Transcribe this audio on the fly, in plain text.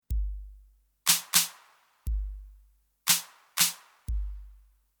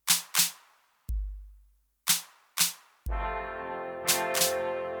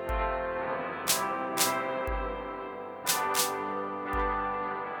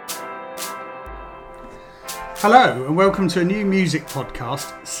Hello and welcome to a new music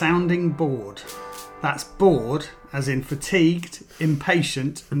podcast, Sounding Bored. That's bored as in fatigued,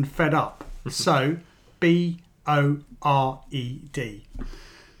 impatient and fed up. So, B-O-R-E-D.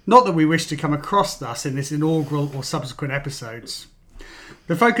 Not that we wish to come across thus in this inaugural or subsequent episodes.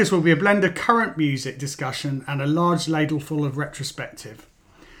 The focus will be a blend of current music discussion and a large ladle full of retrospective.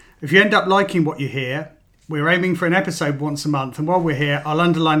 If you end up liking what you hear, we're aiming for an episode once a month, and while we're here, I'll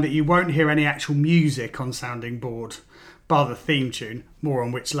underline that you won't hear any actual music on Sounding Bored, bar the theme tune, more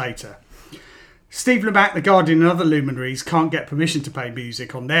on which later. Steve Lamacq, The Guardian and other luminaries can't get permission to play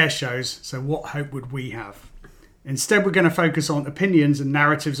music on their shows, so what hope would we have? Instead, we're going to focus on opinions and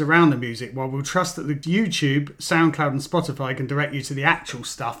narratives around the music, while we'll trust that the YouTube, SoundCloud and Spotify can direct you to the actual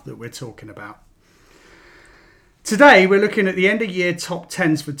stuff that we're talking about. Today, we're looking at the end-of-year top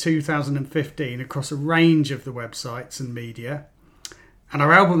 10s for 2015 across a range of the websites and media. And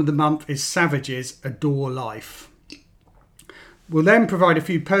our album of the month is Savage's Adore Life. We'll then provide a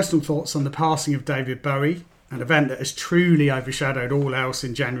few personal thoughts on the passing of David Bowie, an event that has truly overshadowed all else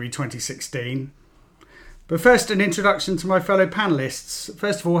in January 2016. But first, an introduction to my fellow panellists.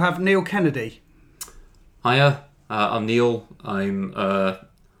 First of all, have Neil Kennedy. Hiya, I'm Neil. I'm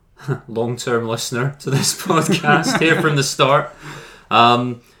long-term listener to this podcast here from the start.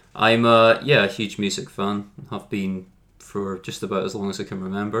 I'm a huge music fan. Have been for just about as long as I can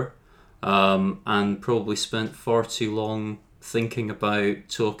remember, and probably spent far too long thinking about,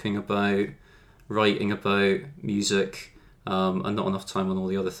 talking about, writing about music, and not enough time on all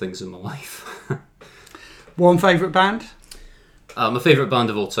the other things in my life. One favourite band? My favourite band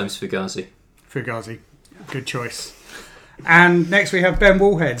of all time is Fugazi. Fugazi, good choice. And next we have Ben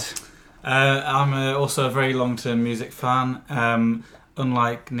Woolhead. I'm also a very long-term music fan.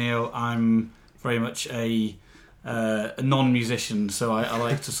 Unlike Neil, I'm very much a non-musician, so I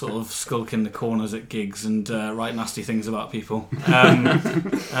like to sort of skulk in the corners at gigs and write nasty things about people.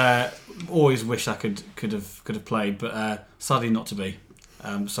 Always wish I could have played, but sadly not to be.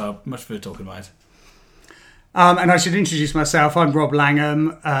 So I much prefer talking about it. And I should introduce myself. I'm Rob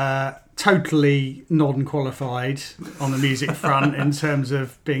Langham. Totally non-qualified on the music front in terms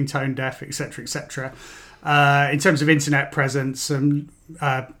of being tone deaf, etc., etc. In terms of internet presence, and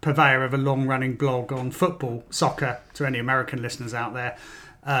purveyor of a long-running blog on football, soccer, to any American listeners out there.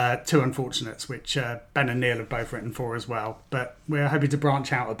 Two Unfortunates, which Ben and Neil have both written for as well. But we're hoping to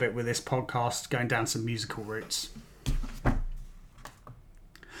branch out a bit with this podcast, going down some musical routes.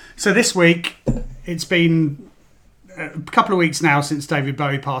 So this week, it's been a couple of weeks now since David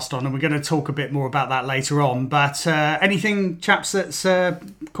Bowie passed on, and we're going to talk a bit more about that later on. But anything, chaps, that's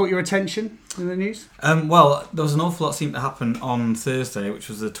caught your attention in the news? Well, there was an awful lot seemed to happen on Thursday, which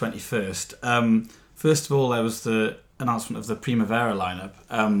was the 21st. First of all, there was the announcement of the Primavera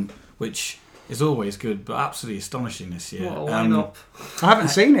lineup, which is always good, but absolutely astonishing this year. What a lineup. I haven't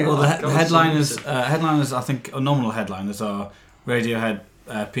seen it. Well, the headliners, I think, nominal headliners are Radiohead,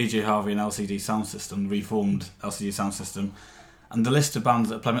 PJ Harvey and LCD Sound System, reformed LCD Sound System, and the list of bands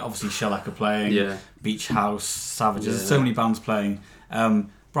that are playing, obviously Shellac are playing, Beach House, Savages, there's so many bands playing.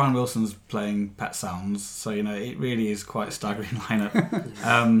 Brian Wilson's playing Pet Sounds, so it really is quite a staggering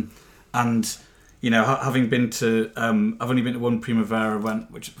lineup. And having been to, I've only been to one Primavera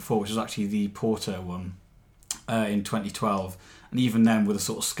event which was actually the Porter one in 2012, and even then with a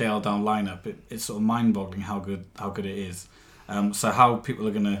sort of scaled down lineup, it's sort of mind-boggling how good it is. So how people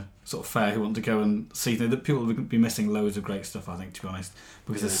are going to sort of fare who want to go and see things. That people will be missing loads of great stuff, I think, to be honest,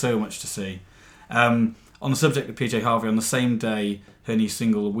 because there's so much to see. On the subject of PJ Harvey, on the same day her new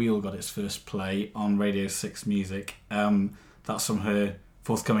single Wheel got its first play on Radio 6 Music. That's from her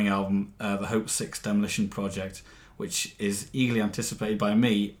forthcoming album, The Hope 6 Demolition Project, which is eagerly anticipated by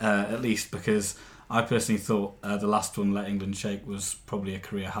me, at least, because I personally thought the last one, Let England Shake, was probably a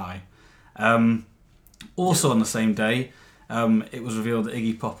career high. Also on the same day, it was revealed that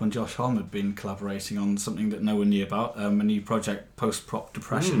Iggy Pop and Josh Homme had been collaborating on something that no one knew about, a new project, Post-Prop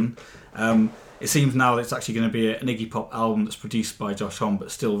Depression. It seems now that it's actually going to be an Iggy Pop album that's produced by Josh Homme,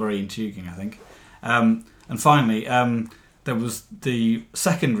 but still very intriguing, I think. And finally, there was the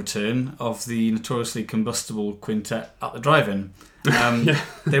second return of the notoriously combustible quintet at the Drive-In.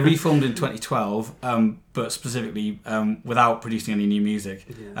 They reformed in 2012, but specifically without producing any new music.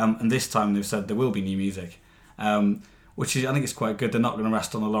 And this time they've said there will be new music. Which I think is quite good. They're not going to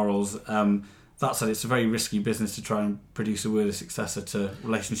rest on the laurels. That said, it's a very risky business to try and produce a worthy successser to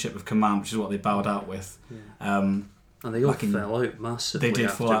Relationship with Command, which is what they bowed out with. And they all fell out massively. They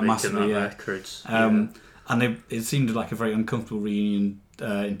did fall out massively, yeah. Records. And it seemed like a very uncomfortable reunion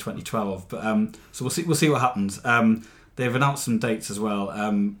in 2012. But so we'll see what happens. they've announced some dates as well.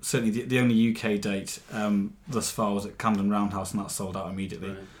 Certainly, the only UK date thus far was at Camden Roundhouse, and that sold out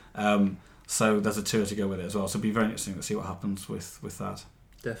immediately. Right. So there's a tour to go with it as well. So it'll be very interesting to see what happens with that.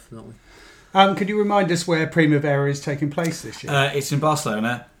 Definitely. Could you remind us where Primavera is taking place this year? It's in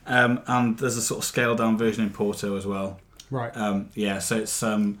Barcelona, and there's a sort of scaled down version in Porto as well. Right. So it's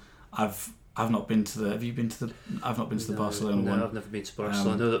I've not been to the. Have you been to the? I've not been to the Barcelona one. No, I've never been to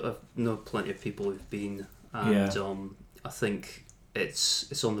Barcelona. I know plenty of people who've been, and I think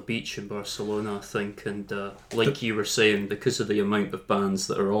it's on the beach in Barcelona. I think, and you were saying, because of the amount of bands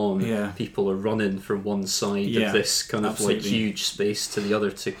that are on, people are running from one side of this kind of like huge space to the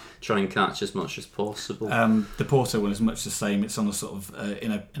other to try and catch as much as possible. The Porto one is much the same. It's on a sort of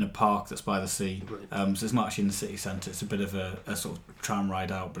in a park that's by the sea. Right. So it's not actually in the city centre. It's a bit of a sort of tram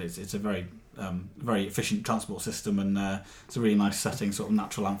ride out, but it's a very efficient transport system, and it's a really nice setting, sort of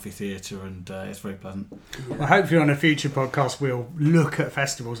natural amphitheatre, and it's very pleasant. Well, hopefully on a future podcast we'll look at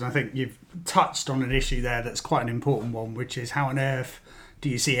festivals, and I think you've touched on an issue there that's quite an important one, which is how on earth do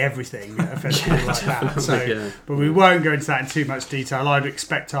you see everything at a festival like that? So, but we won't go into that in too much detail. I'd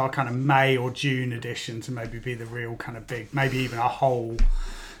expect our kind of May or June edition to maybe be the real kind of big, maybe even a whole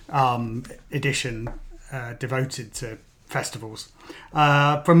edition devoted to festivals.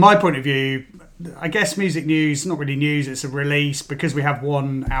 From my point of view, I guess music news, not really news, it's a release. Because we have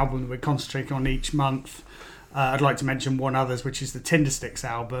one album that we're concentrating on each month, I'd like to mention one others, which is the Tindersticks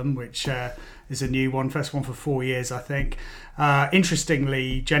album, which is a new one, first one for 4 years, I think.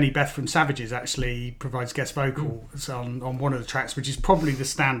 Interestingly, Jenny Beth from Savages actually provides guest vocals on one of the tracks, which is probably the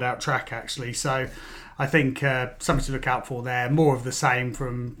standout track, actually. So I think something to look out for there. More of the same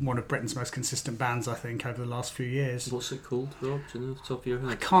from one of Britain's most consistent bands, I think, over the last few years. What's it called, Rob? Do you know off the top of your head?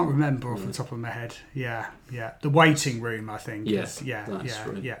 I can't remember off the top of my head. Yeah. The Waiting Room, I think. That's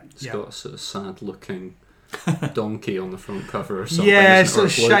right. It's got a sort of sad-looking donkey on the front cover or something. Yeah,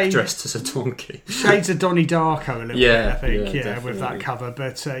 sort of dressed as a donkey. Shades of Donnie Darko a little bit, I think, definitely. with that cover.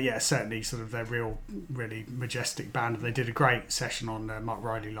 But certainly sort of their really majestic band. They did a great session on Mark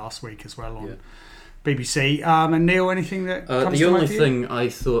Riley last week as well on BBC. And Neil, anything that comes the to only mind for you? thing I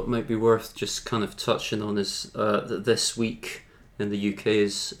thought might be worth just kind of touching on is that this week in the UK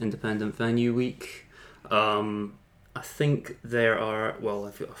is Independent Venue Week. I think there are,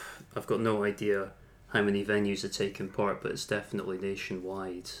 I've got no idea how many venues are taking part, but it's definitely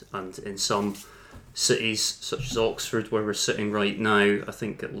nationwide. And in some cities, such as Oxford, where we're sitting right now, I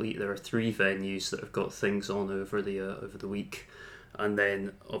think at least there are 3 venues that have got things on over the week. And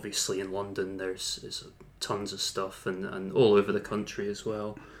then obviously in London there's tons of stuff, and all over the country as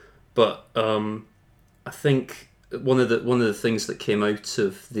well. But I think one of the things that came out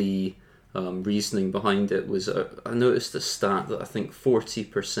of the reasoning behind it was I noticed a stat that I think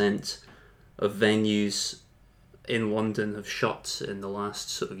 40% of venues in London have shut in the last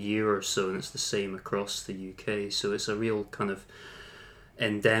sort of year or so, and it's the same across the UK. So it's a real kind of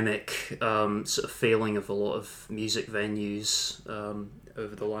endemic sort of failing of a lot of music venues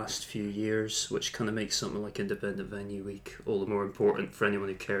over the last few years, which kind of makes something like Independent Venue Week all the more important for anyone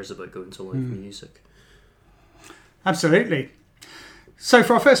who cares about going to live music. Absolutely. So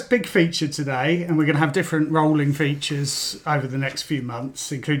for our first big feature today, and we're going to have different rolling features over the next few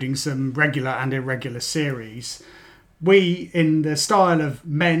months, including some regular and irregular series, we, in the style of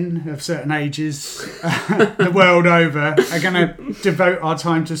men of certain ages the world over, are going to devote our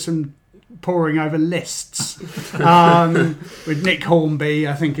time to some poring over lists. With Nick Hornby,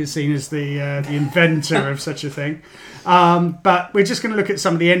 I think, is seen as the inventor of such a thing. But we're just going to look at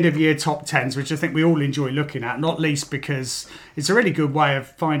some of the end-of-year top 10s, which I think we all enjoy looking at, not least because it's a really good way of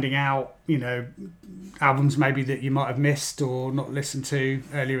finding out, albums maybe that you might have missed or not listened to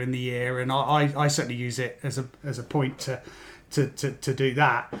earlier in the year. And I certainly use it as a point to do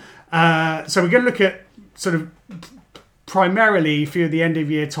that. So we're going to look at sort of primarily a few of the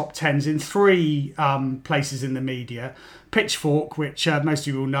end-of-year top 10s in 3 places in the media. Pitchfork, which most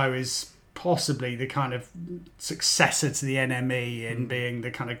of you will know is possibly the kind of successor to the NME in being the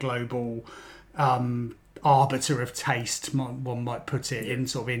kind of global arbiter of taste, one might put it, in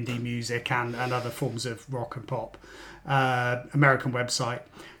sort of indie music and other forms of rock and pop. American website.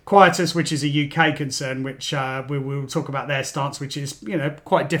 Quietus, which is a UK concern, which we will talk about their stance, which is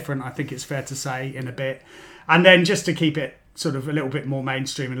quite different, I think it's fair to say, in a bit. And then just to keep it sort of a little bit more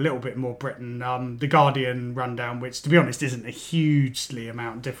mainstream and a little bit more Britain, the Guardian rundown, which to be honest isn't a hugely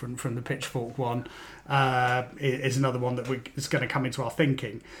amount different from the Pitchfork one, is another one that is going to come into our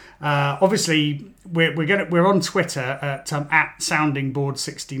thinking. Obviously, we're on Twitter at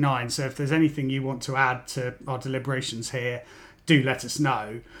soundingboard69. So if there's anything you want to add to our deliberations here, do let us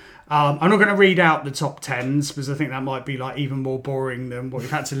know. I'm not going to read out the top 10s because I think that might be like even more boring than what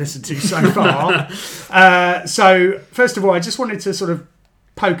we've had to listen to so far. So first of all, I just wanted to sort of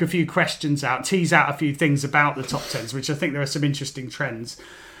poke a few questions out, tease out a few things about the top 10s, which I think there are some interesting trends.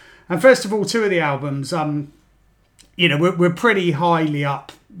 And first of all, two of the albums, we're pretty highly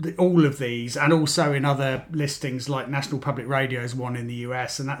up all of these, and also in other listings like National Public Radio's one in the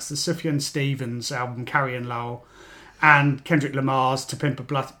US, and that's the Sufjan Stevens album Carrie & Lowell and Kendrick Lamar's To Pimp a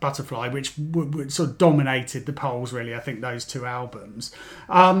Butterfly, which sort of dominated the polls, really, I think, those two albums.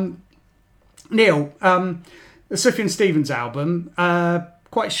 Neil, the Sufjan Stevens album,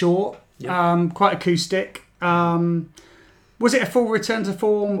 quite short, quite acoustic. Was it a full return to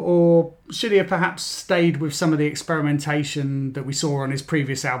form, or should he have perhaps stayed with some of the experimentation that we saw on his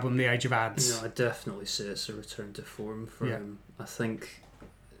previous album, The Age of Ads? No, I definitely say it's a return to form for him. I think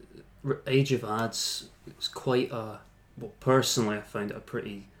Age of Ads is quite personally I found it a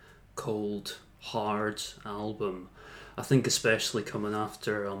pretty cold, hard album. I think especially coming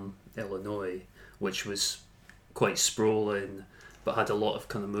after Illinois, which was quite sprawling, but had a lot of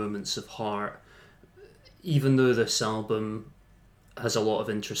kind of moments of heart. Even though this album has a lot of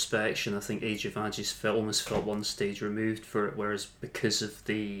introspection, I think Age of Ads almost felt one stage removed for it, whereas because of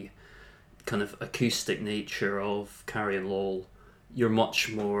the kind of acoustic nature of Carrie & Lowell, you're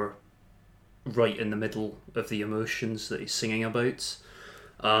much more right in the middle of the emotions that he's singing about.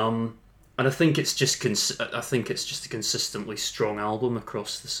 And I think it's just a consistently strong album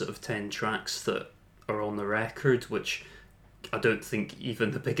across the sort of 10 tracks that are on the record, which I don't think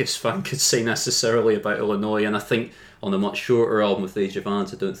even the biggest fan could say necessarily about Illinois. And I think on a much shorter album with Age of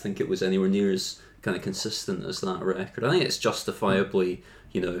Ads, I don't think it was anywhere near as kind of consistent as that record. I think it's justifiably,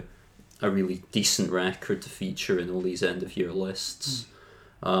 a really decent record to feature in all these end of year lists.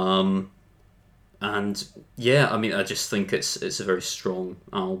 And yeah, I mean, I just think it's a very strong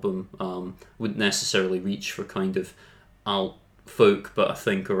album. Wouldn't necessarily reach for kind of alt folk, but I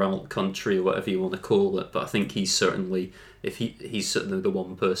think, or alt country, or whatever you want to call it. But I think he's certainly the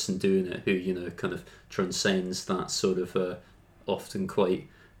one person doing it who kind of transcends that sort of often quite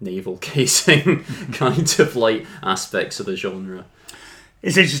navel gazing kind of like aspects of the genre.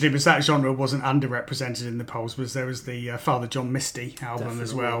 It's interesting because that genre wasn't underrepresented in the polls. There was the Father John Misty album Definitely,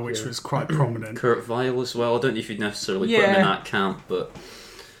 as well, which was quite prominent. Kurt Weill as well. I don't know if you'd necessarily put him in that camp, but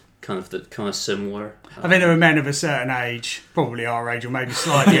kind of similar. I think there are men of a certain age, probably our age or maybe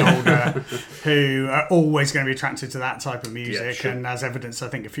slightly older, who are always going to be attracted to that type of music. Yeah, sure. And as evidence, I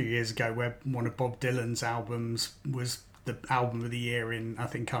think a few years ago, where one of Bob Dylan's albums was the album of the year in, I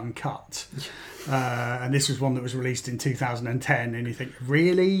think, Uncut. And this was one that was released in 2010, and you think,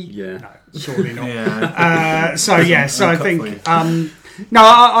 really? Yeah. No, surely not. Yeah. So I think...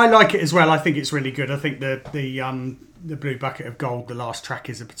 I like it as well. I think it's really good. I think the Blue Bucket of Gold, the last track,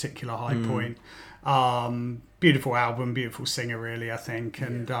 is a particular high point. Beautiful album, beautiful singer, really, I think.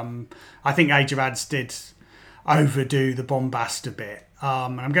 And I think Age of Ads did overdo the bombast a bit.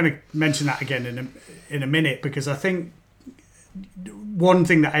 And I'm going to mention that again in a minute, because I think one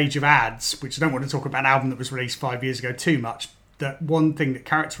thing that Age of Ads, which I don't want to talk about an album that was released 5 years ago too much, that one thing that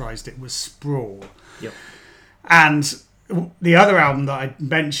characterised it was sprawl. Yep. And the other album that I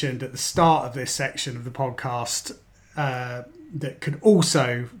mentioned at the start of this section of the podcast that could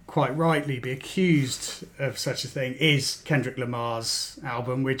also quite rightly be accused of such a thing is Kendrick Lamar's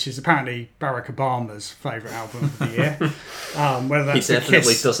album, which is apparently Barack Obama's favourite album of the year. Whether that's he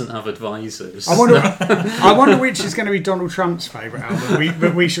definitely doesn't have advisors. I wonder which is going to be Donald Trump's favourite album,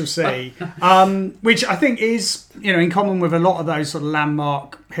 but we shall see. Which I think is, in common with a lot of those sort of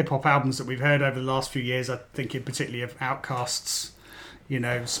landmark hip-hop albums that we've heard over the last few years. I think in particularly of Outkast's,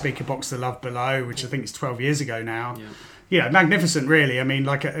 Speaker Box The Love Below, which I think is 12 years ago now. Yeah. Magnificent, really. I mean,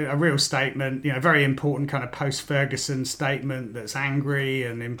 like a real statement, very important kind of post-Ferguson statement that's angry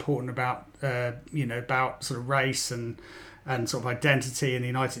and important about, about sort of race and sort of identity in the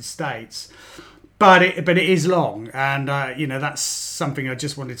United States. But it is long, and that's something I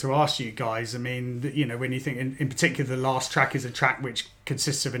just wanted to ask you guys. I mean, when you think, in particular, the last track is a track which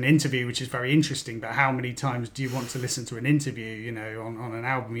consists of an interview, which is very interesting. But how many times do you want to listen to an interview, on an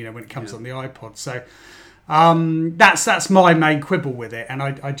album, when it comes on the iPod? So that's my main quibble with it, and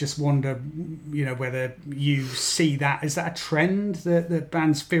I just wonder, whether you see that, is that a trend that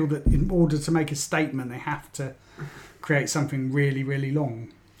bands feel that in order to make a statement they have to create something really, really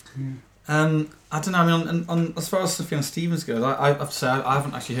long? Yeah. I don't know. I mean, on as far as Sufjan Stevens goes, I have to say I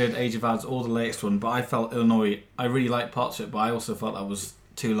haven't actually heard Age of Ads or the latest one, but I felt Illinois. I really liked parts of it, but I also felt that was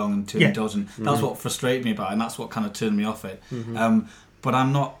too long and too indulgent. That's what frustrated me about it, and that's what kind of turned me off it. But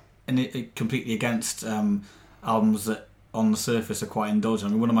I'm not completely against albums that on the surface are quite indulgent.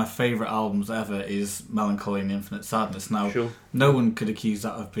 I mean, one of my favourite albums ever is Melancholy and Infinite Sadness. Now, no one could accuse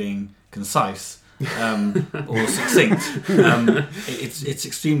that of being concise or succinct. It's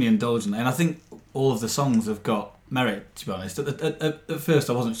extremely indulgent, and I think all of the songs have got merit, to be honest. At first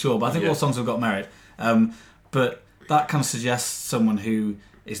I wasn't sure, but I think all songs have got merit. But that kind of suggests someone who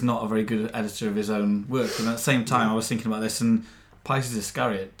is not a very good editor of his own work. And at the same time, I was thinking about this, and Pisces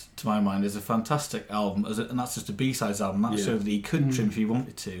Iscariot, to my mind, is a fantastic album, and that's just a B-sides album. That shows that he could trim if he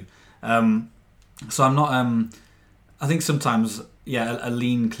wanted to. So I'm not. I think sometimes, a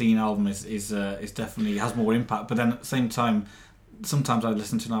lean, clean album is definitely has more impact. But then at the same time, sometimes I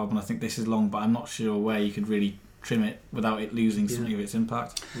listen to an album and I think this is long, but I'm not sure where you could really trim it without it losing something of its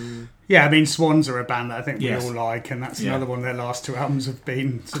impact. Yeah, I mean, Swans are a band that I think we all like, and that's another one. Their last two albums have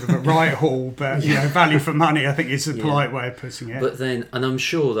been sort of a right haul, but value for money, I think, is a polite way of putting it. But then, and I'm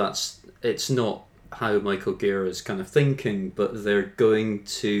sure it's not how Michael Guerra's kind of thinking, but they're going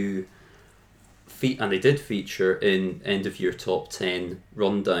to and they did feature in end of year top 10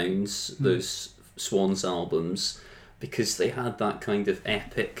 rundowns those Swans albums, because they had that kind of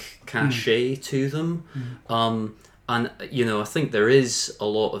epic cachet to them. And, I think there is a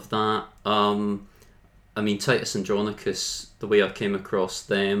lot of that. I mean, Titus Andronicus, the way I came across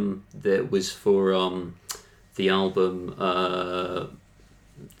them, that was for the album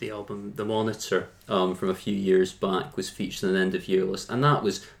The Monitor from a few years back, was featured in an end of year list. And that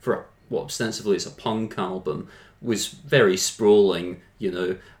was for what ostensibly is a punk album, was very sprawling,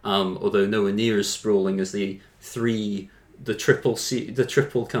 although nowhere near as sprawling as the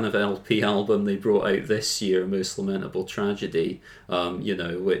triple kind of LP album they brought out this year, Most Lamentable Tragedy,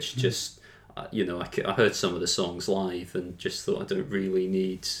 which just, I heard some of the songs live and just thought, I don't really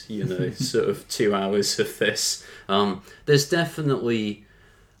need, sort of 2 hours of this. There's definitely,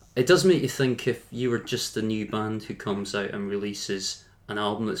 it does make you think, if you were just a new band who comes out and releases an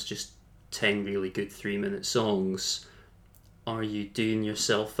album that's just 10 really good 3-minute songs, are you doing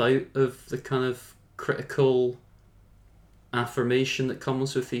yourself out of the kind of critical affirmation that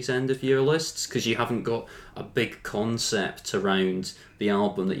comes with these end of year lists, because you haven't got a big concept around the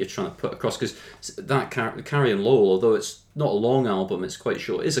album that you're trying to put across? Because that Carrion Lowell, although it's not a long album, it's quite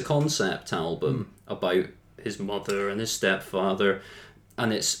short, is a concept album about his mother and his stepfather,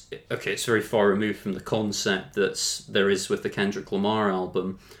 and it's very far removed from the concept there is with the Kendrick Lamar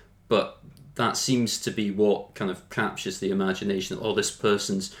album, but that seems to be what kind of captures the imagination. This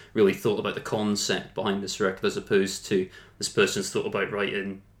person's really thought about the concept behind this record, as opposed to this person's thought about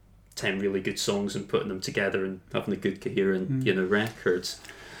writing 10 really good songs and putting them together and having a good coherent, record.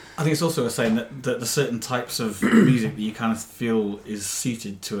 I think it's also saying that there's certain types of music that you kind of feel is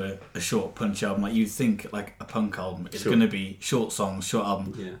suited to a short punch album. Like, you'd think like a punk album is going to be short songs, short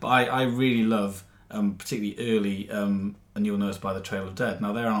album. Yeah. But I really love, particularly early, And You'll Know Us by the Trail of Dead.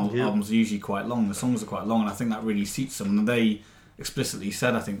 Now, their albums are usually quite long. The songs are quite long, and I think that really suits them. And they explicitly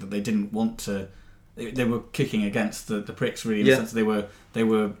said, I think, that they didn't want to. They were kicking against the pricks, really, in the sense that they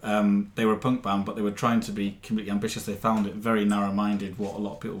were a punk band, but they were trying to be completely ambitious. They found it very narrow-minded what a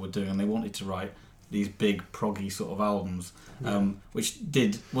lot of people were doing, and they wanted to write these big proggy sort of albums, which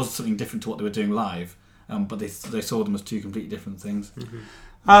was something different to what they were doing live. But they saw them as two completely different things.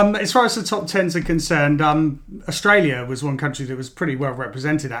 As far as the top 10s are concerned, Australia was one country that was pretty well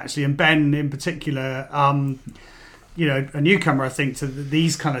represented, actually, and Ben in particular, a newcomer, I think, to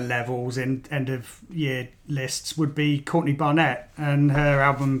these kind of levels in end of year lists would be Courtney Barnett, and her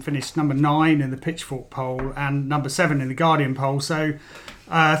album finished number 9 in the Pitchfork poll and number 7 in the Guardian poll. So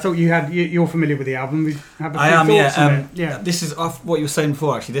I thought you're familiar with the album. I am, yeah. This is off what you were saying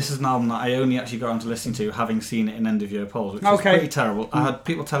before, actually. This is an album that I only actually got onto listening to having seen it in end of year polls, which was pretty terrible. I had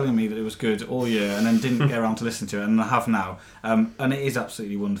people telling me that it was good all year and then didn't get around to listening to it, and I have now. And it is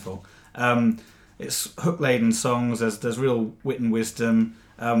absolutely wonderful. It's hook-laden songs. There's real wit and wisdom.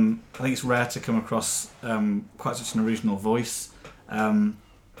 I think it's rare to come across quite such an original voice.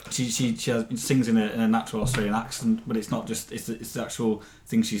 She sings in a natural Australian accent, but it's not just it's the actual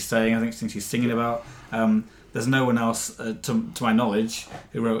things she's saying. I think it's things she's singing about. There's no one else, to my knowledge,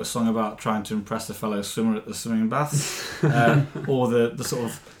 who wrote a song about trying to impress a fellow swimmer at the swimming bath, or the sort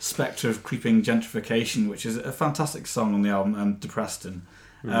of spectre of creeping gentrification, which is a fantastic song on the album, Depreston.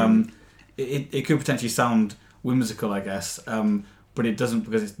 It could potentially sound whimsical, I guess, but it doesn't,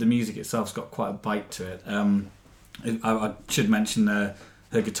 because the music itself's got quite a bite to it. I should mention her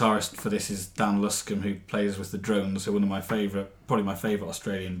guitarist for this is Dan Luscombe, who plays with the Drones, who are probably my favourite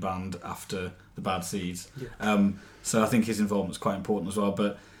Australian band after the Bad Seeds. So I think his involvement's quite important as well.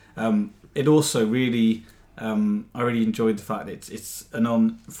 But it also really I really enjoyed the fact that it's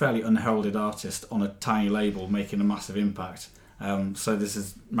an fairly unheralded artist on a tiny label making a massive impact. So this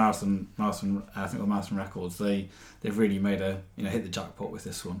is Marathon. I think it was Marathon Records. They've really made hit the jackpot with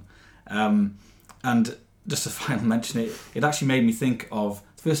this one. And just a final mention, it actually made me think of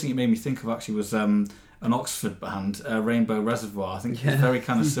the first thing it made me think of actually was an Oxford band, Rainbow Reservoir. I think it's very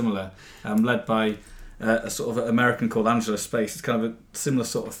kind of similar, led by a sort of American called Angela Space. It's kind of a similar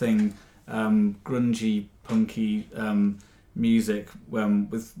sort of thing, grungy, punky music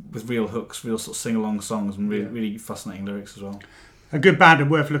with real hooks, real sort of sing-along songs, and really fascinating lyrics as well. A good band and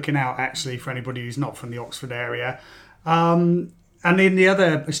worth looking out, actually, for anybody who's not from the Oxford area. And then the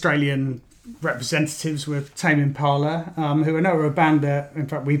other Australian representatives were Tame Impala, who I know are a band that, in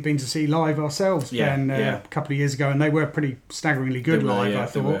fact, we've been to see live ourselves a couple of years ago, and they were pretty staggeringly good live, I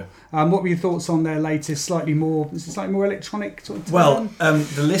thought. What were your thoughts on their latest, slightly more electronic sort of turn? Well,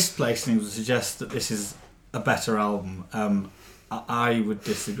 the list placing would suggest that this is a better album. I would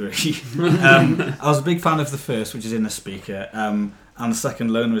disagree. I was a big fan of the first, which is In the Speaker, and the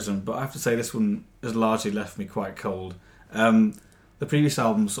second, Lonerism, but I have to say this one has largely left me quite cold. The previous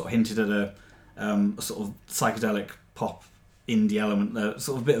album sort of hinted at a sort of psychedelic pop indie element,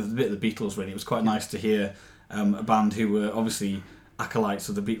 sort of a bit of the Beatles. Really, it was quite nice to hear a band who were obviously acolytes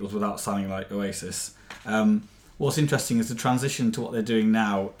of the Beatles without sounding like Oasis. What's interesting is the transition to what they're doing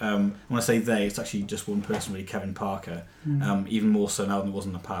now. When I say they, it's actually just one person, really, Kevin Parker. Even more so now than it was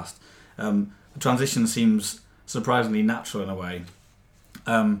in the past. The transition seems surprisingly natural in a way.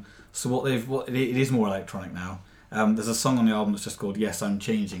 So it is more electronic now. There's a song on the album that's just called Yes, I'm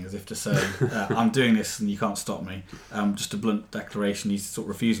Changing, as if to say, I'm doing this and you can't stop me. Just a blunt declaration, he's sort of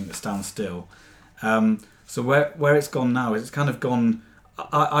refusing to stand still. So where it's gone now is it's kind of gone...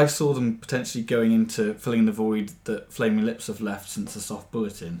 I saw them potentially going into filling the void that Flaming Lips have left since the Soft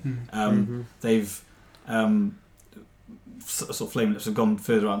Bulletin. They've... sort of Flaming Lips have gone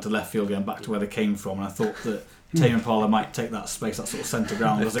further out into left field, going back to where they came from, and I thought that Tame Impala might take that space, that sort of centre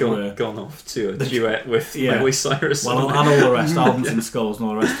ground, as it were. Gone off to a duet with Miley Cyrus. Well, and all the rest, Albums and Skulls and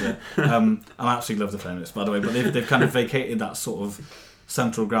all the rest of it. And I absolutely love the Flaming Lips, by the way, but they've kind of vacated that sort of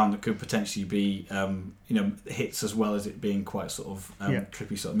central ground that could potentially be, hits as well as it being quite sort of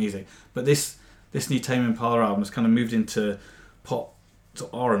trippy sort of music. But this new Tame Impala album has kind of moved into pop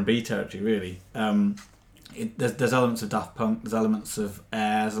sort of R&B territory, really. There's elements of Daft Punk, there's elements of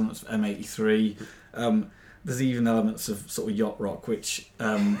Air, there's elements of M83. There's even elements of sort of yacht rock, which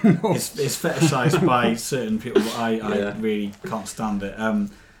is fetishised by certain people, but I really can't stand it.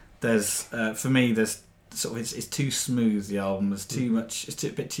 For me, there's sort of it's too smooth. The album there's too much. It's a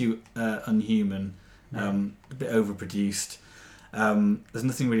bit too unhuman, a bit overproduced. There's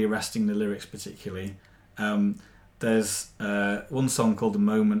nothing really arresting the lyrics particularly. There's one song called "The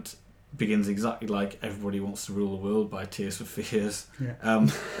Moment." Begins exactly like Everybody Wants to Rule the World by Tears for Fears.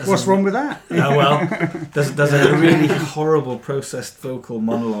 What's wrong with that? There's a really horrible processed vocal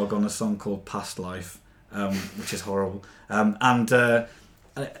monologue on a song called Past Life, which is horrible.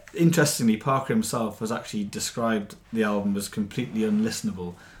 Interestingly, Parker himself has actually described the album as completely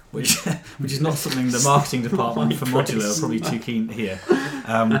unlistenable, which is not something the marketing department for Modular are probably too keen to hear.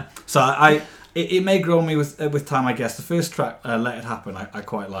 It may grow on me with time, I guess. The first track, Let It Happen, I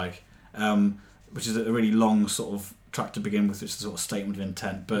quite like. Which is a really long sort of track to begin with, which is a sort of statement of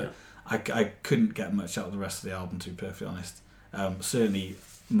intent, but I couldn't get much out of the rest of the album, to be perfectly honest. Certainly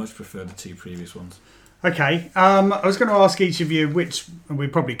much prefer the two previous ones. Okay, I was going to ask each of you and we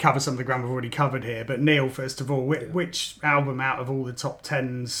probably cover some of the ground we've already covered here, but Neil, first of all, which album out of all the top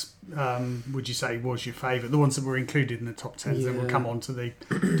 10s would you say was your favourite? The ones that were included in the top 10s, then we'll come on to the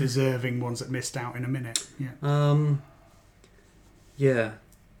deserving ones that missed out in a minute.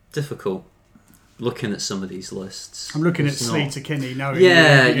 Difficult looking at some of these lists. I'm looking at Sleater Kinney knowing.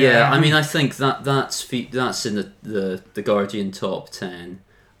 Yeah. I mean, I think that's in the Guardian top 10.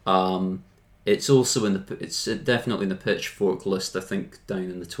 It's also it's definitely in the Pitchfork list. I think down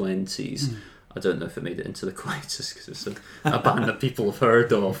in the 20s. I don't know if it made it into the quietest because it's a band that people have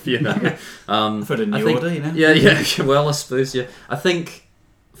heard of. For the New Order, you know. Yeah. Well, I suppose. Yeah, I think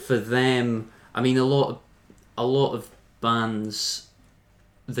for them, I mean, a lot of bands.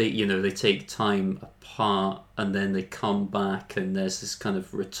 They take time apart and then they come back and there's this kind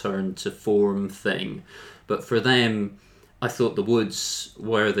of return to form thing. But for them, I thought The Woods,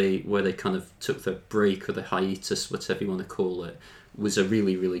 where they kind of took the break or the hiatus, whatever you want to call it, was a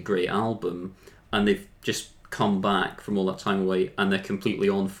really, really great album. And they've just come back from all that time away and they're completely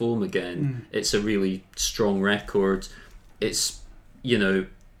on form again. It's a really strong record. It's,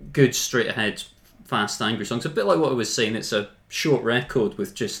 good, straight ahead, fast, angry songs. A bit like what I was saying, it's a short record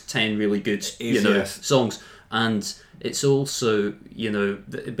with just 10 really good songs, and it's also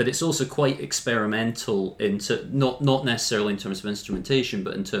but it's also quite experimental into not necessarily in terms of instrumentation,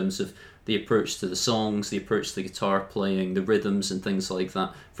 but in terms of the approach to the songs, the approach to the guitar playing, the rhythms and things like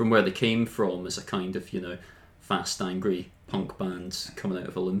that, from where they came from as a kind of fast, angry punk band coming out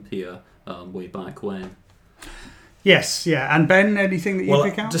of Olympia way back when. Yes, yeah. And Ben, anything that you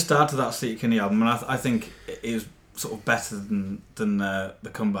pick out? Just to add to that Sleaty Kinney album, and I think it is sort of better than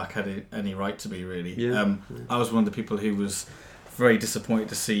the comeback had any right to be, really. Yeah. I was one of the people who was very disappointed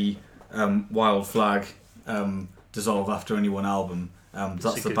to see Wild Flag dissolve after only one album.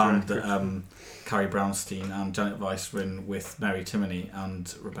 That's the band that Carrie Brownstein and Janet Weiss were in with Mary Timony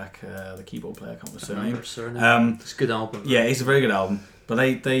and Rebecca, the keyboard player, I can't remember her surname. It's a good album. Yeah, it's a very good album, but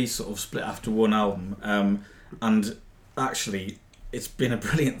they sort of split after one album, and actually it's been a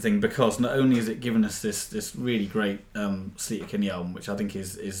brilliant thing, because not only has it given us this really great Sleaty Kinney album, which I think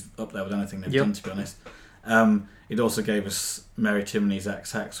is up there with anything they've done, to be honest. It also gave us Mary Timony's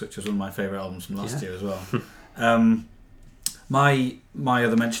XX, which was one of my favourite albums from last year as well. My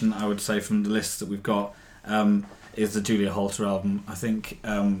other mention, I would say, from the list that we've got is the Julia Holter album. I think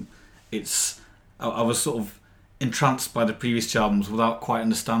I was sort of entranced by the previous two albums without quite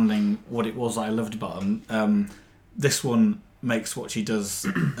understanding what it was that I loved about them. This one makes what she does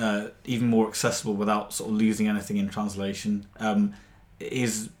even more accessible without sort of losing anything in translation. It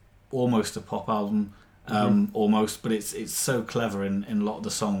is almost a pop album, almost, but it's so clever in a lot of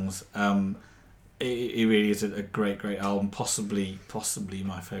the songs. It really is a great album, possibly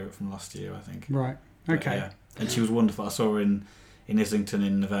my favourite from last year, I think. Right, okay. But, yeah. And she was wonderful. I saw her in Islington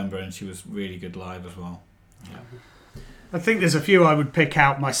in November, and she was really good live as well. Yeah. I think there's a few I would pick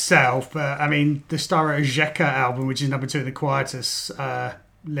out myself, but I mean, the Stara Rzeka album, which is number 2 in the Quietus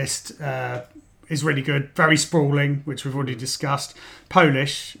list, is really good. Very sprawling, which we've already discussed.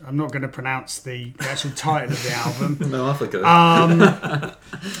 Polish. I'm not going to pronounce the actual title of the album. No, I forgot.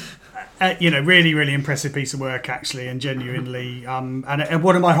 Really, really impressive piece of work, actually, and genuinely. And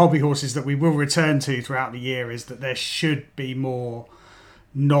one of my hobby horses that we will return to throughout the year is that there should be more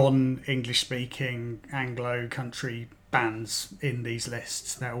non-English speaking Anglo country bands in these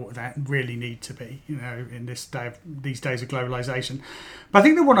lists. That really need to be, in these days of globalization. But I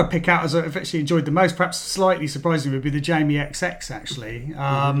think the one I pick out as I've actually enjoyed the most, perhaps slightly surprisingly, would be the Jamie XX, actually,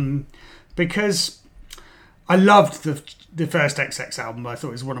 because I loved the first XX album. I thought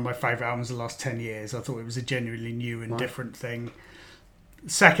it was one of my favourite albums of the last 10 years. I thought it was a genuinely new and different thing.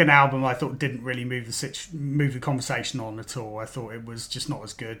 Second album, I thought didn't really move the conversation on at all. I thought it was just not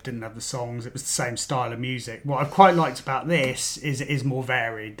as good. Didn't have the songs. It was the same style of music. What I've quite liked about this is it is more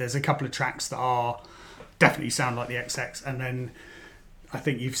varied. There's a couple of tracks that definitely sound like the XX, and then I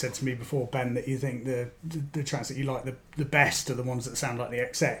think you've said to me before, Ben, that you think the tracks that you like the best are the ones that sound like the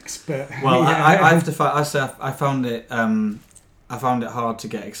XX. But well, I have to. I found it hard to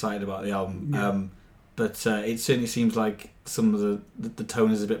get excited about the album. Yeah. But it certainly seems like some of the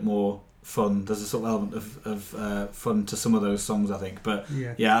tone is a bit more fun. There's a sort of element of fun to some of those songs, I think. But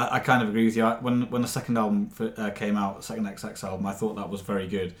yeah, I kind of agree with you. When the second album came out, the second XX album, I thought that was very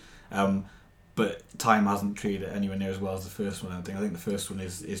good. But time hasn't treated it anywhere near as well as the first one. I think the first one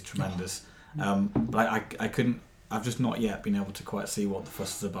is tremendous. But I've just not yet been able to quite see what the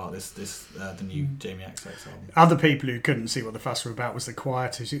fuss is about the new Jamie XX album. Other people who couldn't see what the fuss were about was the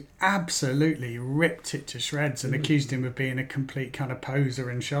Quietus, who absolutely ripped it to shreds and accused him of being a complete kind of poser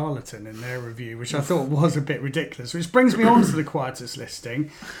and charlatan in their review, which I thought was a bit ridiculous. Which brings me on to the Quietus listing.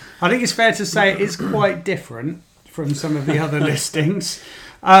 I think it's fair to say it is quite different from some of the other listings.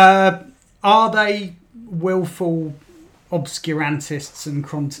 Are they willful obscurantists and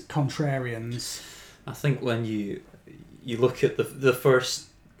contrarians? I think when you look at the first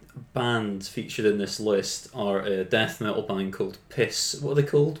band featured in this list are a death metal band called Piss. What are they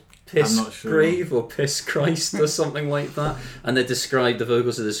called? Piss I'm not sure. Grave or Piss Christ or something like that. And the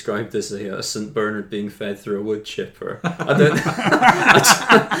vocals are described as a St. Bernard being fed through a wood chipper. I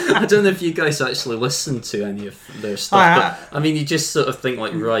don't know if you guys actually listened to any of their stuff, but I mean, you just sort of think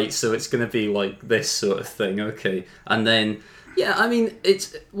like, right, so it's going to be like this sort of thing, okay. And then, yeah, I mean,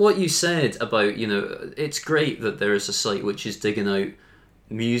 it's what you said about, it's great that there is a site which is digging out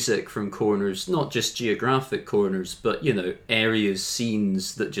music from corners, not just geographic corners, but areas,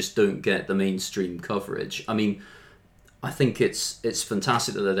 scenes that just don't get the mainstream coverage. I mean, I think it's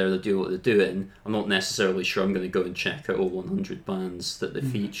fantastic that they're there to do what they're doing. I'm not necessarily sure I'm going to go and check out all 100 bands that they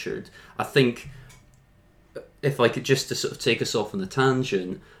featured. I think if I could just to sort of take us off on a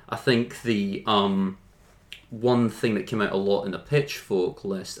tangent, I think the one thing that came out a lot in the Pitchfork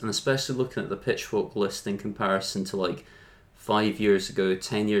list, and especially looking at the Pitchfork list in comparison to like 5 years ago,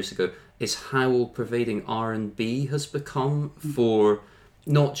 10 years ago, is how all-pervading R&B has become for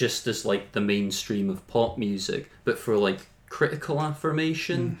not just as like the mainstream of pop music, but for like critical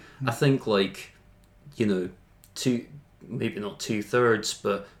affirmation. I think like, you know, maybe not 2/3,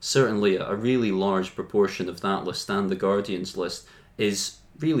 but certainly a really large proportion of that list and the Guardian's list is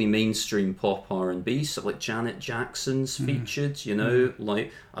really mainstream pop R&B. So like Janet Jackson's featured, you know,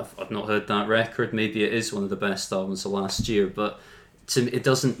 like I've not heard that record. Maybe it is one of the best albums of last year, but it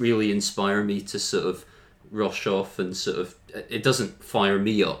doesn't really inspire me to sort of rush off and sort of, it doesn't fire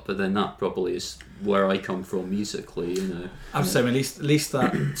me up, but then that probably is where I come from musically, you know. I would say at least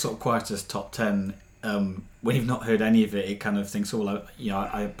that sort of quietest top 10, when you've not heard any of it, it kind of thinks,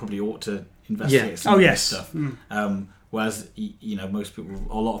 I probably ought to investigate some of this stuff. Whereas, you know, most people,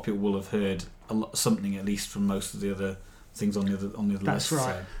 a lot of people will have heard something at least from most of the other things on the other list. That's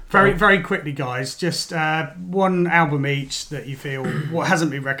right. So. Very, very quickly, guys. Just one album each that you feel what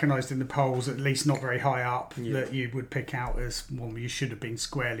hasn't been recognised in the polls, at least not very high up, that you would pick out as one you should have been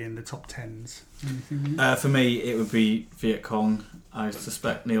squarely in the top 10s. For me, it would be Viet Cong. I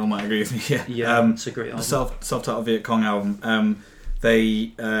suspect Neil might agree with me. Yeah, it's a great album. The self-titled Viet Cong album.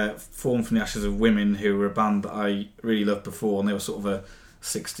 They formed from the ashes of Women, who were a band that I really loved before, and they were sort of a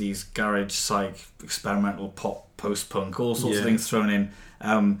 60s garage, psych, experimental pop, post-punk, all sorts of things thrown in,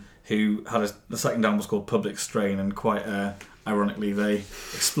 who had the second album was called Public Strain, and quite ironically they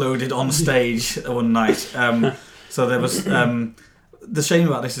exploded on stage one night. So there was... the shame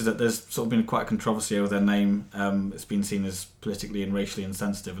about this is that there's sort of been quite a controversy over their name. It's been seen as politically and racially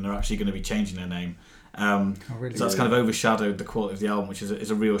insensitive, and they're actually going to be changing their name. So that's kind of overshadowed the quality of the album, which is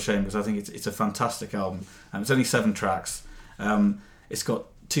a real shame, because I think it's a fantastic album. It's only 7 tracks. It's got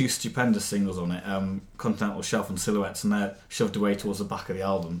 2 stupendous singles on it, Continental Shelf and Silhouettes, and they're shoved away towards the back of the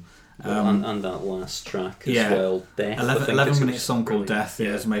album. And that last track as well, Death. 11-minute song called Death,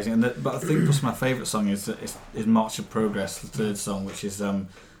 it's amazing. But I think plus my favourite song is March of Progress, the third song, which is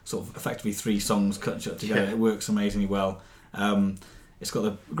sort of effectively 3 songs cut and shut together. It works amazingly well. It's got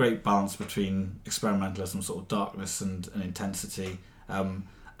a great balance between experimentalism, sort of darkness and intensity. And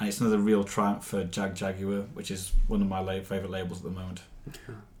it's another real triumph for Jaguar, which is one of my favourite labels at the moment.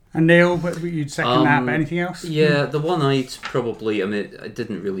 And Neil, you'd second that, but anything else? Yeah, the one I'd probably, I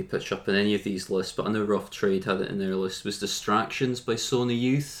didn't really pitch up in any of these lists, but I know Rough Trade had it in their list, was Distractions by Sony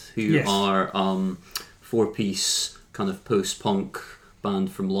Youth, who are 4-piece kind of post-punk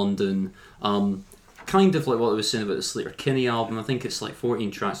band from London. Kind of like what I was saying about the Slater Kinney album. I think it's like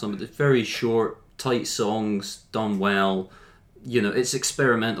 14 tracks on, but it's very short, tight songs, done well. You know, it's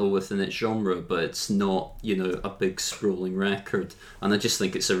experimental within its genre, but it's not, you know, a big sprawling record. And I just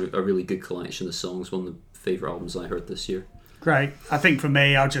think it's a really good collection of songs. One of the favourite albums I heard this year. Great. I think for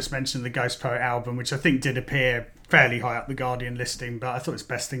me, I'll just mention the Ghost Poet album, which I think did appear fairly high up the Guardian listing, but I thought it's the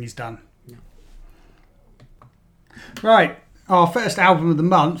best thing he's done. Yeah. Right. Our first album of the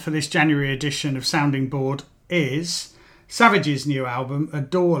month for this January edition of Sounding Board is Savage's new album,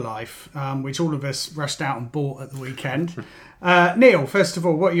 Adore Life, which all of us rushed out and bought at the weekend. Neil, first of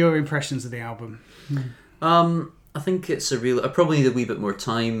all, what are your impressions of the album? I think it's I probably need a wee bit more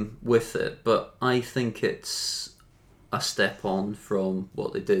time with it, but I think it's a step on from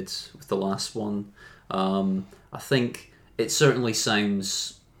what they did with the last one. I think it certainly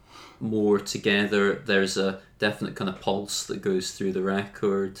sounds more together. There's a definite kind of pulse that goes through the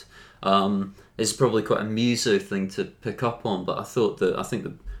record. It's probably quite a muso thing to pick up on, but I think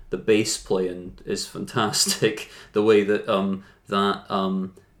the bass playing is fantastic. The way that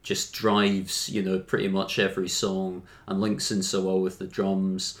that just drives, you know, pretty much every song and links in so well with the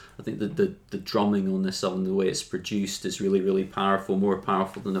drums. I think that the drumming on this album, the way it's produced, is really, really powerful, more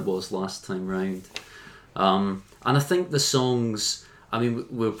powerful than it was last time round. And I think the songs, I mean,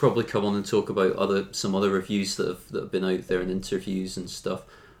 we'll probably come on and talk about some other reviews that have been out there and interviews and stuff.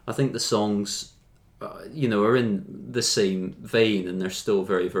 I think the songs, you know, are in the same vein and they're still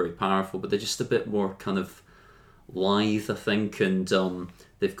very, very powerful, but they're just a bit more kind of lithe, I think, and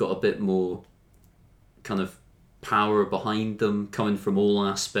they've got a bit more kind of power behind them coming from all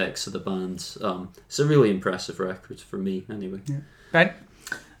aspects of the band. It's a really impressive record for me, anyway. Yeah.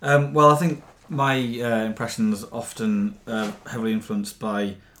 Ben? Well, I think my impressions often heavily influenced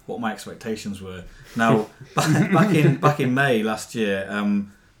by what my expectations were. Now, back in May last year,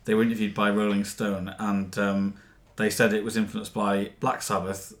 they were interviewed by Rolling Stone, and they said it was influenced by Black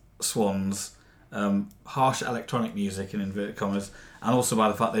Sabbath, Swans, harsh electronic music in inverted commas, and also by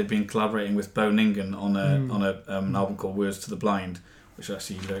the fact they'd been collaborating with Bo Ningen on an album called Words to the Blind, which was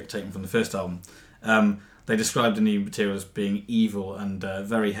actually taken from the first album. They described the new material as being evil and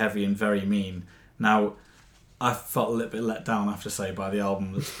very heavy and very mean. Now, I felt a little bit let down, I have to say, by the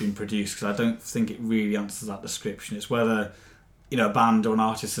album that's been produced, because I don't think it really answers that description. It's whether, you know, a band or an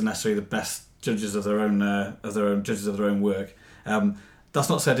artist are necessarily the best judges of their own work. That's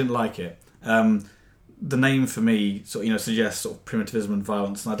not to say I didn't like it. The name for me suggests sort of primitivism and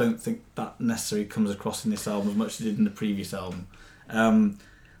violence, and I don't think that necessarily comes across in this album as much as it did in the previous album.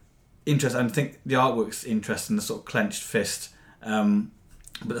 Interesting. I think the artwork's interesting, the sort of clenched fist,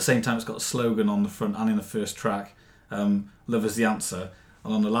 but at the same time it's got a slogan on the front and in the first track, "Love is the answer."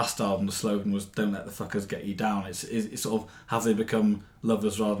 And on the last album, the slogan was "Don't let the fuckers get you down." It's sort of, have they become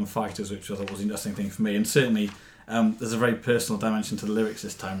lovers rather than fighters, which I thought was an interesting thing for me. And certainly there's a very personal dimension to the lyrics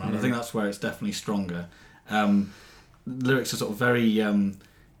this time around. I think that's where it's definitely stronger. The lyrics are sort of very,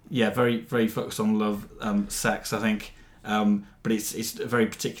 very, very focused on love, sex, I think. But it's a very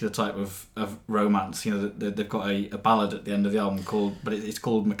particular type of romance. You know, they've got a ballad at the end of the album it's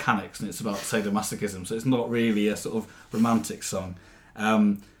called Mechanics, and it's about sadomasochism. So it's not really a sort of romantic song.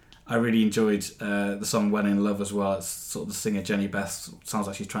 I really enjoyed the song "When in Love" as well. It's sort of the singer Jenny Beth sounds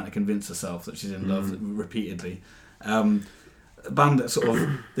like she's trying to convince herself that she's in love repeatedly. A band that sort of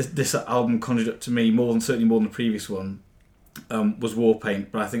this album conjured up to me certainly more than the previous one was Warpaint,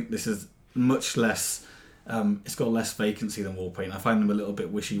 but I think this is much less. It's got less vacancy than Warpaint. I find them a little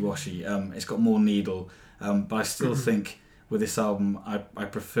bit wishy-washy. It's got more Needle, but I still think with this album I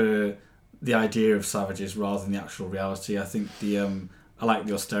prefer the idea of Savages rather than the actual reality. I think I like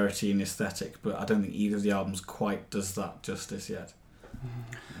the austerity and the aesthetic, but I don't think either of the albums quite does that justice yet.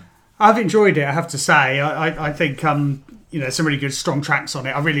 I've enjoyed it, I have to say. I think some really good strong tracks on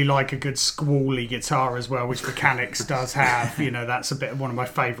it. I really like a good squally guitar as well, which Mechanics does have. That's a bit of one of my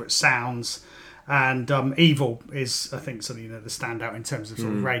favourite sounds. And Evil is, I think, sort of the standout in terms of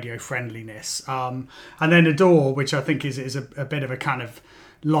sort of radio friendliness. And then Adore, which I think is a bit of a kind of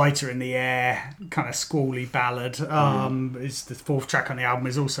lighter in the air, kind of squally ballad. Is the fourth track on the album,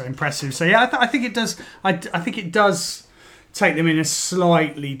 is also impressive. So yeah, I think it does. I think it does take them in a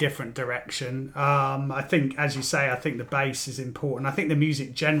slightly different direction. I think, as you say, I think the bass is important. I think the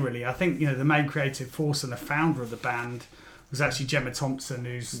music generally. I think the main creative force and the founder of the band was actually Gemma Thompson,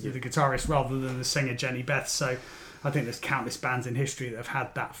 who's the guitarist, rather than the singer Jenny Beth. So I think there's countless bands in history that have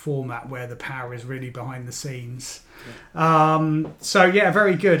had that format where the power is really behind the scenes.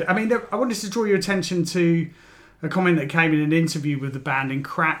 Very good. I mean, I wanted to draw your attention to a comment that came in an interview with the band in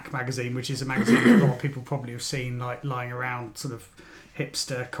Crack magazine, which is a magazine that a lot of people probably have seen, like lying around sort of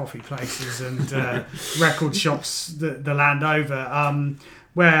hipster coffee places and record shops the land over.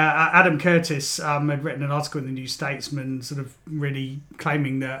 Where Adam Curtis had written an article in the New Statesman, sort of really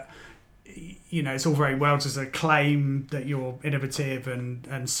claiming that it's all very well to claim that you're innovative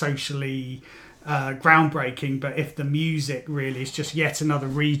and socially groundbreaking, but if the music really is just yet another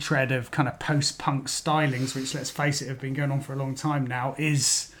retread of kind of post-punk stylings, which, let's face it, have been going on for a long time now, he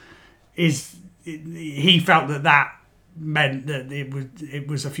felt that meant that it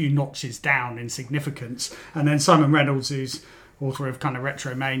was a few notches down in significance. And then Simon Reynolds, who's author of kind of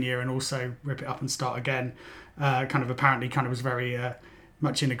Retromania and also Rip It Up and Start Again, apparently was very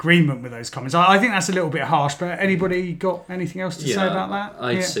much in agreement with those comments. I think that's a little bit harsh, but anybody got anything else to say about that?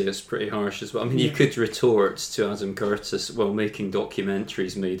 I'd say it's pretty harsh as well. I mean, you could retort to Adam Curtis, well, making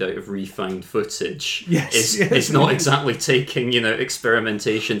documentaries made out of refined footage is not exactly taking,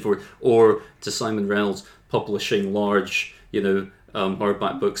 experimentation forward, or to Simon Reynolds, publishing large,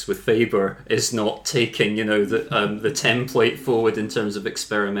 hardback books with Faber is not taking, the template forward in terms of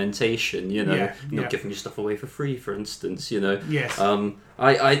experimentation, not giving your stuff away for free, for instance, Yes.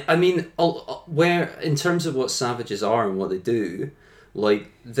 I mean, where, in terms of what Savages are and what they do,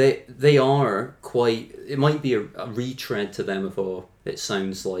 like, they are quite, it might be a retread to them of, it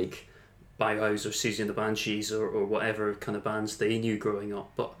sounds like Bauhaus or Susie and the Banshees or whatever kind of bands they knew growing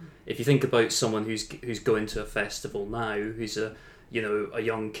up. But if you think about someone who's going to a festival now, who's a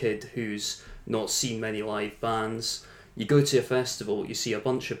young kid who's not seen many live bands, you go to a festival, you see a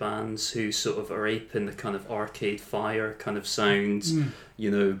bunch of bands who sort of are aping the kind of Arcade Fire kind of sounds,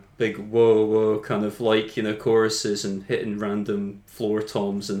 big whoa whoa kind of like, choruses and hitting random floor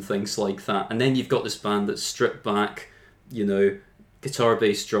toms and things like that. And then you've got this band that's stripped back, guitar,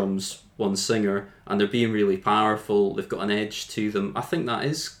 bass, drums, one singer, and they're being really powerful. They've got an edge to them. I think that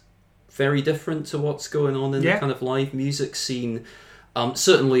is very different to what's going on in the kind of live music scene.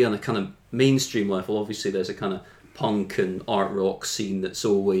 Certainly on a kind of mainstream level, obviously there's a kind of punk and art rock scene that's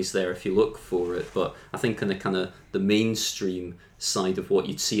always there if you look for it. But I think on the kind of the mainstream side of what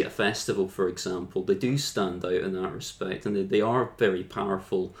you'd see at a festival, for example, they do stand out in that respect, and they are very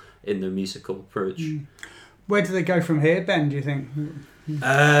powerful in their musical approach. Where do they go from here, Ben, do you think?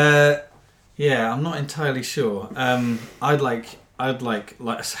 Yeah, I'm not entirely sure. I'd like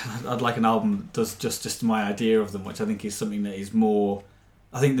I said, I'd like an album that does justice to my idea of them, which I think is something that is more.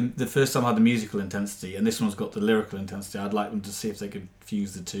 I think the first time I had the musical intensity, and this one's got the lyrical intensity. I'd like them to see if they could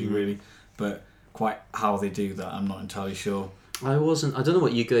fuse the two, really, but quite how they do that, I'm not entirely sure. I don't know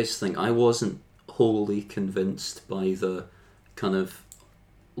what you guys think. I wasn't wholly convinced by the kind of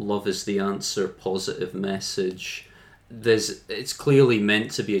love is the answer positive message. It's clearly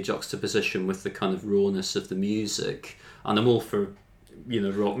meant to be a juxtaposition with the kind of rawness of the music, and I'm all for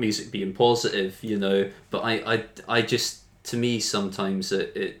rock music being positive, but I just, to me sometimes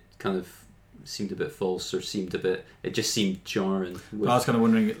it kind of seemed a bit false, or it just seemed jarring. I was kind of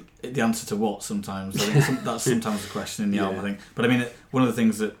wondering the answer to what sometimes. I think that's sometimes the question in the album, I think. But I mean, one of the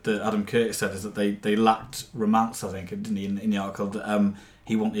things that Adam Curtis said is that they lacked romance, I think, didn't he, in the article, that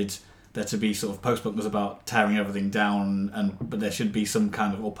he wanted there to be sort of post-punk was about tearing everything down, but there should be some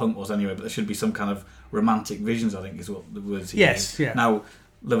kind of, or punk was anyway, but there should be some kind of romantic visions, I think is what the words he used. Yeah. Now,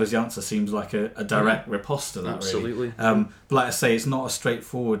 Love Is the Answer seems like a direct riposte to that, absolutely. really. But like I say, it's not a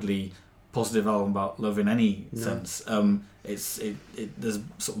straightforwardly positive album about love in any sense. There's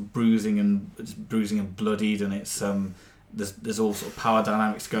sort of bruising and bloodied, and it's there's all sort of power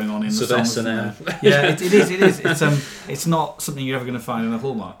dynamics going on in the songs. Yeah, it is. It's not something you're ever going to find in a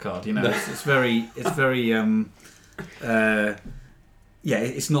Hallmark card. It's very it's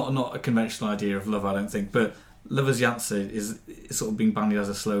not a conventional idea of love, I don't think. But Love Is the Answer is sort of being bandied as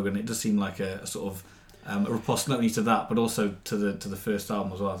a slogan. It does seem like a sort of a riposte not only to that, but also to the first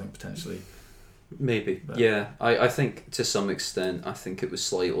album as well, I think, potentially. Maybe. But yeah, I think to some extent, I think it was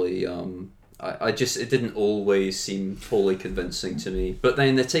slightly it didn't always seem fully convincing to me. But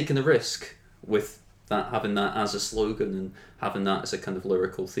then they're taking a risk with that, having that as a slogan and having that as a kind of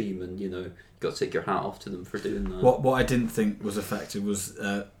lyrical theme, and you've got to take your hat off to them for doing that. What I didn't think was effective was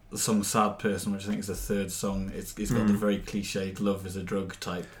the song "Sad Person," which I think is the third song. It's got the very cliched "love is a drug"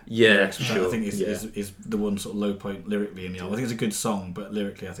 type. Yeah, sure. I think is the one sort of low point lyrically in the album. I think it's a good song, but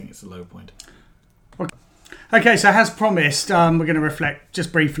lyrically, I think it's a low point. Okay, so as promised, we're going to reflect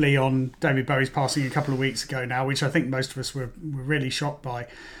just briefly on David Bowie's passing a couple of weeks ago now, which I think most of us were really shocked by.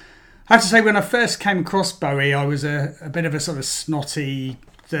 I have to say, when I first came across Bowie, I was a bit of a sort of snotty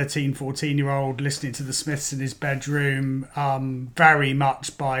 13, 14-year-old listening to the Smiths in his bedroom, very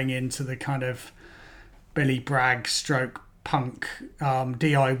much buying into the kind of Billy Bragg stroke punk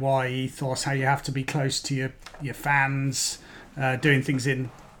DIY ethos, how you have to be close to your fans, doing things in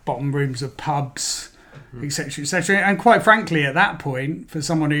bottom rooms of pubs, etc., etc. And quite frankly, at that point, for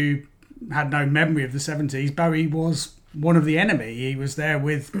someone who had no memory of the 70s, Bowie was one of the enemy. He was there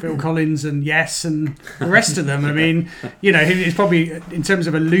with Phil Collins and Yes and the rest of them. I mean, he's probably, in terms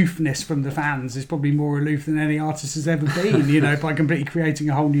of aloofness from the fans, is probably more aloof than any artist has ever been, by completely creating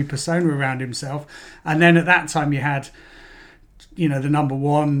a whole new persona around himself. And then at that time you had, the number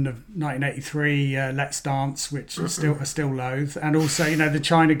one of 1983, Let's Dance, which I still loathe, and also, the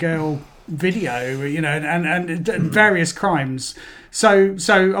China Girl video, and various crimes. So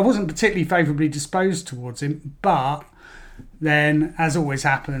I wasn't particularly favourably disposed towards him, but then, as always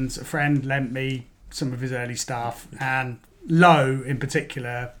happens, a friend lent me some of his early stuff, and Low in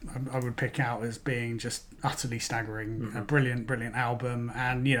particular I would pick out as being just utterly staggering. A brilliant album,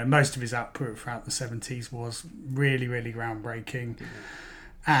 and most of his output throughout the 70s was really, really groundbreaking.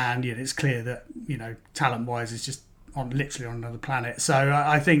 And it's clear that talent wise is just literally on another planet. So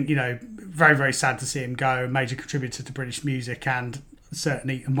I think very, very sad to see him go. Major contributor to British music, and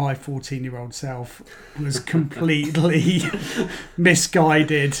certainly my 14-year-old self was completely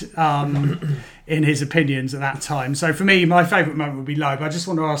misguided in his opinions at that time. So for me, my favourite moment would be Low. But I just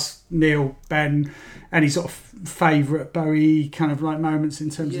want to ask Neil, Ben, any sort of favourite Bowie kind of like moments in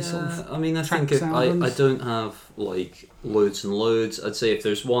terms of sort of I mean, I think I don't have like loads and loads. I'd say if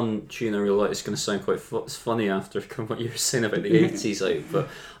there's one tune I really like, it's going to sound quite funny after what you were saying about the 80s but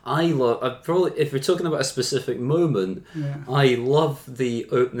if we're talking about a specific moment, I love the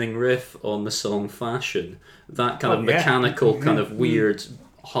opening riff on the song Fashion. That kind of mechanical, kind of weird,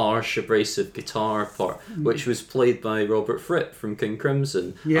 harsh, abrasive guitar part, which was played by Robert Fripp from King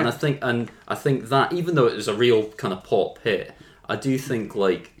Crimson. And I think that, even though it was a real kind of pop hit, I do think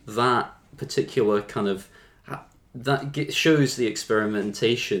like that particular kind of that shows the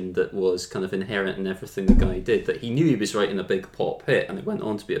experimentation that was kind of inherent in everything the guy did, that he knew he was writing a big pop hit, and it went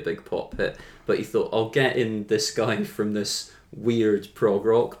on to be a big pop hit, but he thought, I'll get in this guy from this weird prog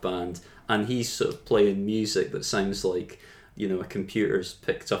rock band, and he's sort of playing music that sounds like a computer's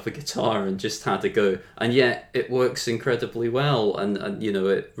picked up a guitar and just had a go, and yet it works incredibly well, and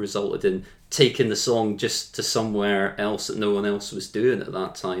it resulted in taking the song just to somewhere else that no one else was doing at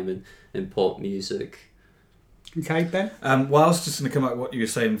that time, and in pop music. Okay, Ben? Well, I was just going to come back to what you were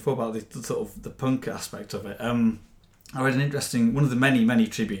saying before about the sort of the punk aspect of it. I read an interesting, one of the many, many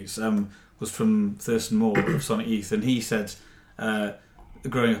tributes was from Thurston Moore of Sonic Youth, and he said,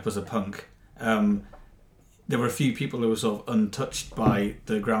 growing up as a punk, there were a few people who were sort of untouched by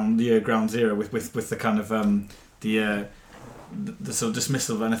the ground zero with the kind of the sort of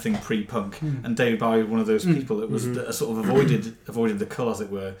dismissal of anything pre-punk, and David Bowie was one of those people that was that sort of avoided the colour, as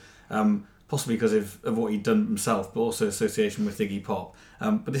it were, possibly because of what he'd done himself, but also association with Iggy Pop.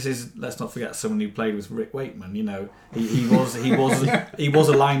 But this is, let's not forget, someone who played with Rick Wakeman. You know, he was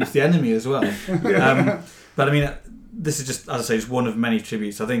aligned with the Enemy as well. But I mean, this is just, as I say, just one of many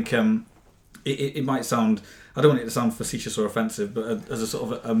tributes. I think it might sound, I don't want it to sound facetious or offensive, but as a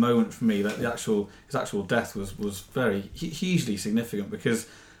sort of a moment for me, that his actual death was very hugely significant, because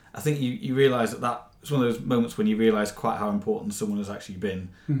I think you realise that it's one of those moments when you realise quite how important someone has actually been.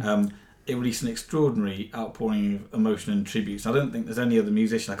 It released an extraordinary outpouring of emotion and tributes. I don't think there's any other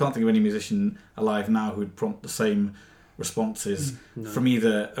musician, I can't think of any musician alive now who would prompt the same responses from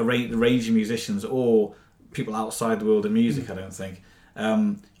either the range of musicians or people outside the world of music. I don't think.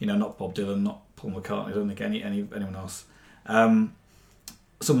 Not Bob Dylan, not Paul McCartney. I don't think anyone else.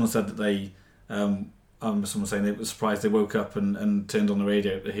 Someone said that they. Someone saying they were surprised they woke up and turned on the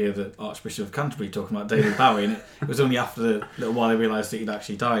radio to hear the Archbishop of Canterbury talking about David Bowie, and it was only after a little while they realised that he'd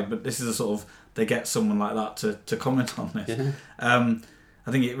actually died. But this is a sort of, they get someone like that to comment on this. Yeah. I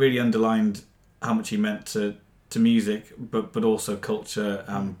think it really underlined how much he meant to music, but also culture,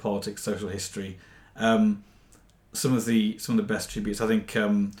 politics, social history. Some of the best tributes, I think.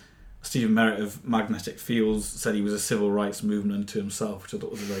 Stephen Merritt of Magnetic Fields said he was a civil rights movement unto himself, which I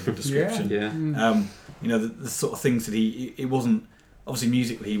thought was a very good description. The sort of things that it wasn't, obviously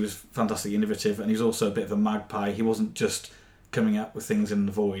musically he was fantastically innovative, and he was also a bit of a magpie. He wasn't just coming up with things in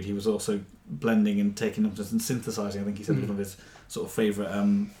the void, he was also blending and taking up and synthesising. I think he said one of his sort of favourite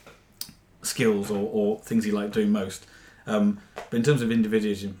skills or things he liked doing most. But in terms of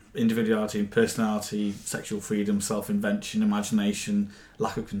individuality and personality, sexual freedom, self-invention, imagination,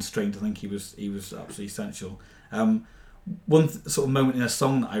 lack of constraint, I think he was absolutely essential. One sort of moment in a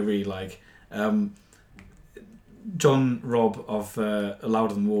song that I really like, John Robb of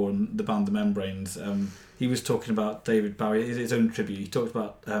Louder Than War and the band The Membranes, he was talking about David Bowie, his own tribute. He talked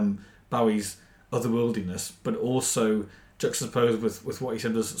about Bowie's otherworldliness, but also juxtaposed with what he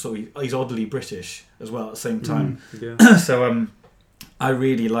said was sort of, he's oddly British as well at the same time. So I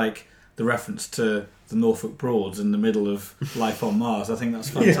really like the reference to the Norfolk Broads in the middle of Life on Mars. I think that's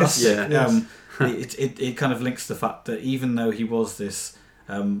fantastic. It kind of links the fact that even though he was this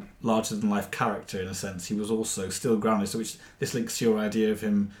larger than life character in a sense, he was also still grounded. So which this links to your idea of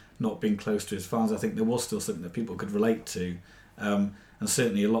him not being close to his fans. I think there was still something that people could relate to, and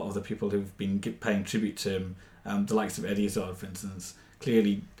certainly a lot of the people who've been paying tribute to him, the likes of Eddie Izzard, for instance,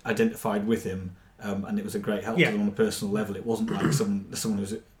 clearly identified with him, and it was a great help to them on a personal level. It wasn't like someone who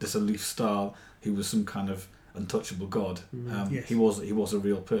was this aloof star who was some kind of untouchable god. He was a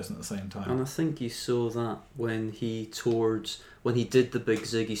real person at the same time. And I think you saw that when he did the big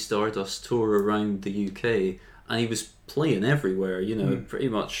Ziggy Stardust tour around the UK, and he was playing everywhere. Pretty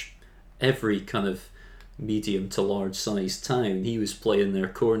much every kind of medium to large sized town. He was playing their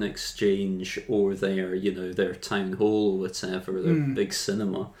Corn Exchange or their town hall, whatever, their big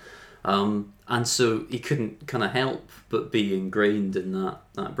cinema. And so he couldn't kind of help but be ingrained in that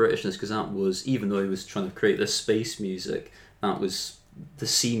Britishness, because that was, even though he was trying to create this space music, that was the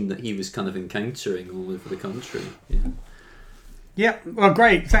scene that he was kind of encountering all over the country. Yeah, well,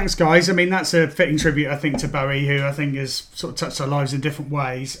 great. Thanks, guys. I mean, that's a fitting tribute, I think, to Bowie, who I think has sort of touched our lives in different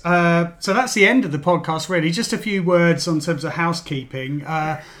ways. So that's the end of the podcast, really. Just a few words on terms of housekeeping.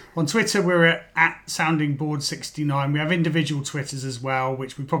 On Twitter, we're at SoundingBoard69. We have individual Twitters as well,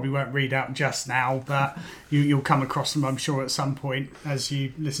 which we probably won't read out just now, but you'll come across them, I'm sure, at some point as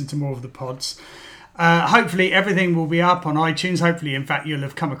you listen to more of the pods. Hopefully everything will be up on iTunes. Hopefully, in fact, you'll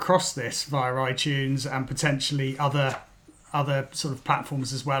have come across this via iTunes and potentially other sort of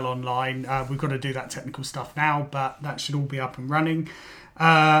platforms as well online. We've got to do that technical stuff now, but that should all be up and running.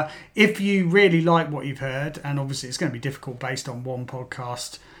 If you really like what you've heard, and obviously it's going to be difficult based on one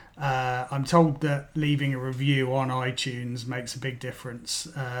podcast, I'm told that leaving a review on iTunes makes a big difference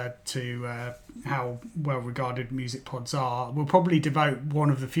to how well regarded music pods are. We'll probably devote one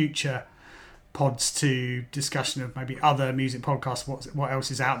of the future pods to discussion of maybe other music podcasts, what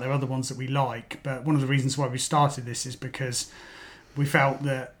else is out there, other ones that we like. But one of the reasons why we started this is because we felt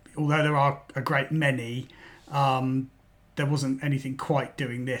that although there are a great many, there there wasn't anything quite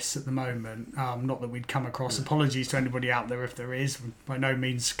doing this at the moment. Not that we'd come across. Apologies to anybody out there if there is. We're by no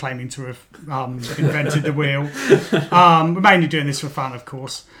means claiming to have invented the wheel. We're mainly doing this for fun, of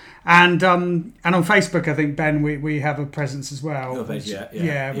course. And on Facebook, I think, Ben, we have a presence as well.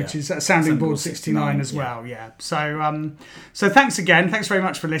 Which is Sounding Board 69 as well. Yeah. So thanks again. Thanks very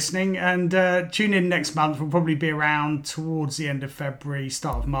much for listening. And tune in next month. We'll probably be around towards the end of February,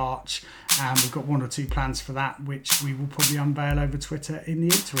 start of March. And we've got 1 or 2 plans for that, which we will probably unveil over Twitter in the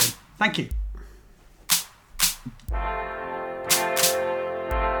interim. Thank you.